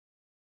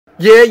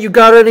Yeah, you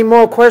got any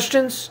more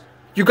questions?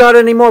 You got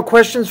any more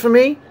questions for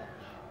me?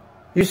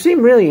 You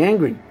seem really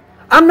angry.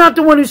 I'm not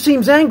the one who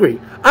seems angry.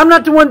 I'm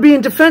not the one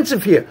being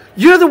defensive here.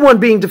 You're the one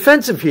being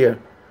defensive here.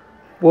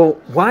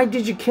 Well, why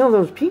did you kill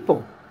those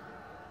people?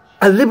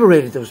 I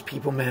liberated those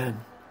people,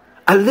 man.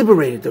 I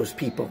liberated those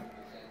people.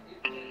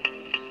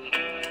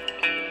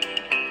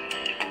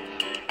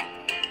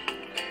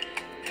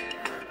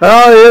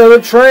 I hear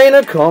the train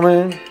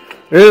a-coming,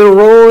 it's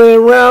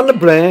rolling round the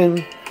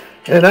bend,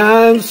 and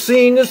I ain't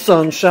seen the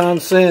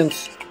sunshine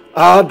since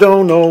I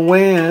don't know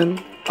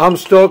when. I'm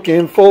stuck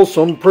in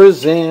Folsom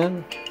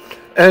Prison,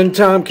 and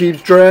time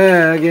keeps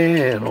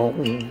dragging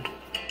on.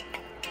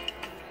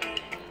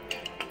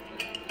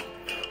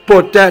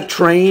 But that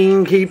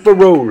train keep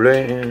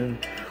a-rolling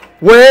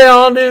way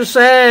on to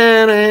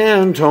San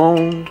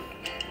Antone.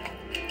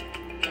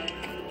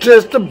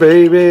 Just a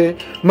baby,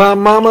 my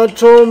mama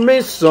told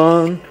me,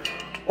 son,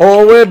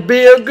 always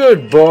be a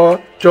good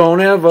boy, don't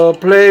ever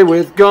play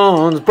with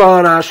guns.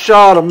 But I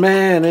shot a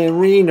man in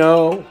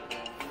Reno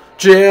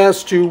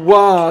just to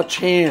watch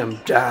him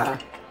die.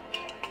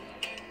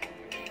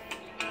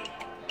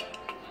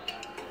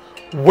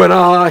 When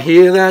I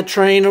hear that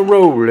train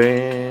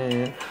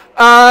a-rolling,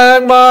 I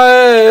hang my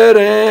head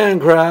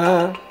and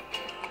cry.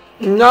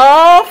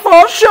 No,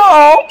 for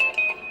sure.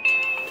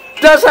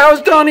 That's how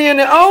it's done in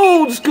the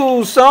old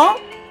school, son.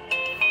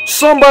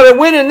 Somebody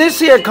winning this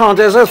here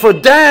contest, that's for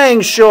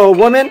dang sure,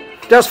 woman.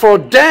 That's for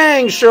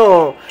dang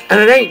sure. And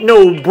it ain't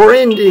no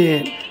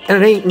Brendan,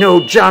 and it ain't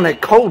no Johnny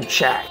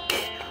Kolchak.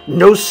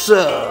 No,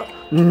 sir.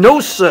 No,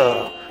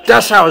 sir.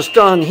 That's how it's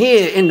done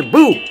here in the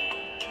booth.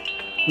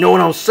 Know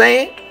what I'm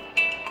saying?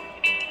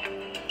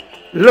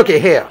 Looky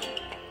here.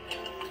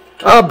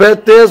 I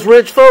bet there's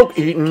rich folk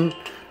eating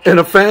in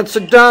a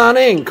fancy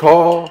dining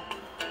car,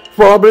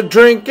 probably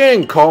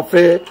drinking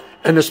coffee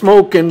and they're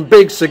smoking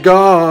big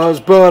cigars.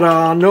 But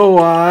I know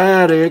I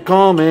had it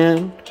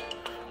coming.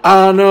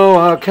 I know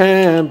I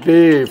can't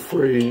be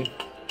free.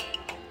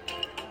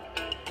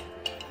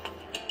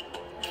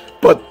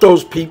 But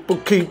those people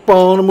keep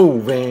on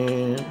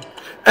moving,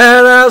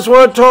 and that's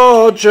what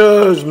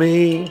tortures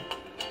me.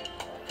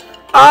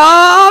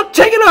 Oh,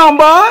 take it on,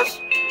 boys.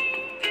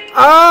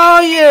 Oh,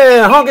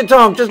 yeah,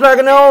 honky-tonk, just like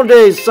in the old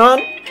days, son.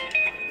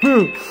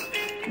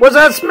 What's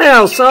that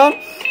smell, son?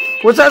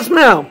 What's that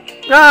smell?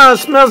 Ah, it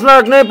smells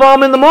like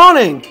napalm in the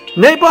morning.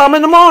 Napalm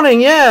in the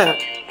morning, yeah.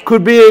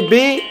 Could be a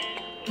B.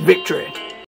 Victory.